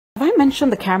Have I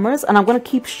mentioned the cameras? And I'm going to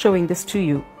keep showing this to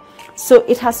you. So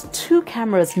it has two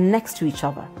cameras next to each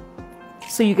other.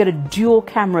 So you get a dual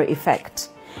camera effect,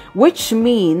 which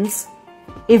means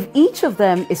if each of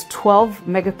them is 12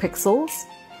 megapixels,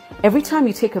 every time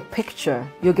you take a picture,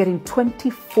 you're getting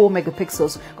 24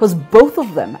 megapixels because both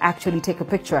of them actually take a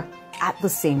picture at the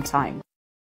same time.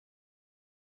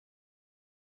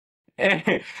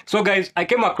 So guys, I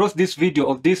came across this video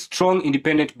of this strong,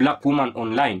 independent black woman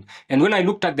online. And when I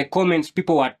looked at the comments,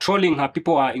 people were trolling her,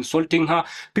 people were insulting her,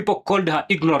 people called her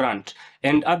ignorant,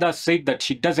 and others said that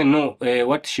she doesn't know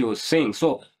what she was saying.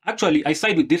 So actually, I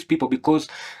side with these people because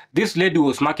this lady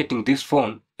was marketing this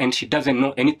phone and she doesn't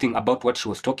know anything about what she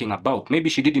was talking about.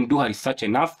 Maybe she didn't do her research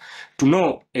enough to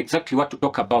know exactly what to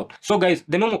talk about. So guys,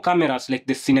 the normal cameras, like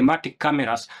the cinematic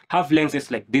cameras, have lenses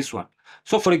like this one.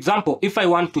 So for example, if I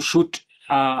want to shoot,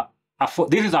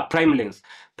 this is a prime lens.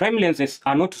 Prime lenses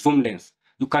are not zoom lens.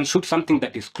 You can shoot something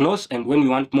that is close and when you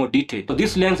want more detail. So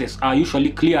these lenses are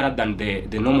usually clearer than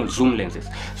the normal zoom lenses.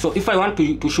 So if I want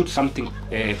to shoot something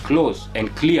close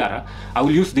and clearer, I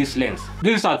will use this lens.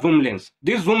 This is a zoom lens.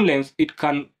 This zoom lens,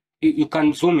 you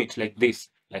can zoom it like this.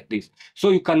 So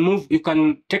you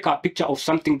can take a picture of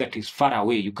something that is far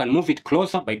away. You can move it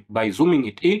closer by zooming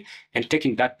it in and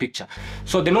taking that picture.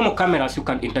 So the normal cameras, you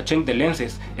can interchange the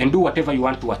lenses and do whatever you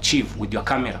want to achieve with your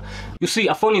camera. You see,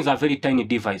 a phone is a very tiny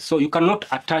device, so you cannot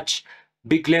attach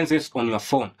big lenses on your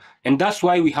phone. And that's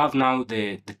why we have now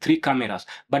the three cameras.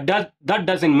 But that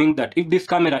doesn't mean that if this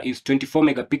camera is 24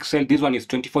 megapixel, this one is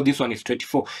 24, this one is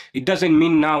 24, it doesn't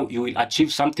mean now you will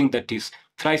achieve something that is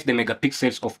thrice the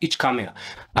megapixels of each camera.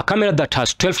 A camera that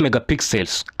has 12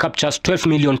 megapixels captures 12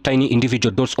 million tiny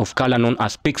individual dots of color known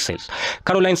as pixels.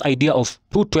 Caroline's idea of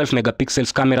two 12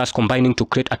 megapixels cameras combining to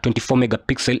create a 24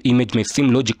 megapixel image may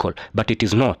seem logical, but it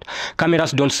is not.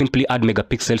 Cameras don't simply add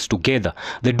megapixels together.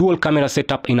 The dual camera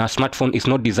setup in a smartphone is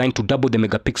not designed to double the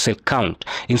megapixel count.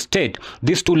 Instead,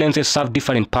 these two lenses serve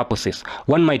different purposes.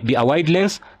 One might be a wide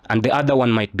lens and the other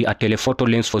one might be a telephoto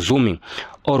lens for zooming.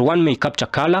 Or one may capture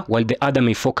color while the other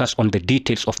may focus on the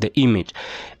details of the image.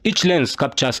 Each lens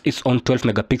captures its own 12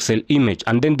 megapixel image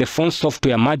and then the phone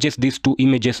software merges these two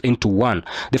images into one.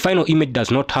 The final image does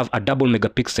not have a double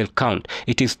megapixel count.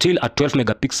 It is still a 12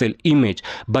 megapixel image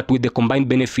but with the combined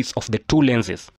benefits of the two lenses.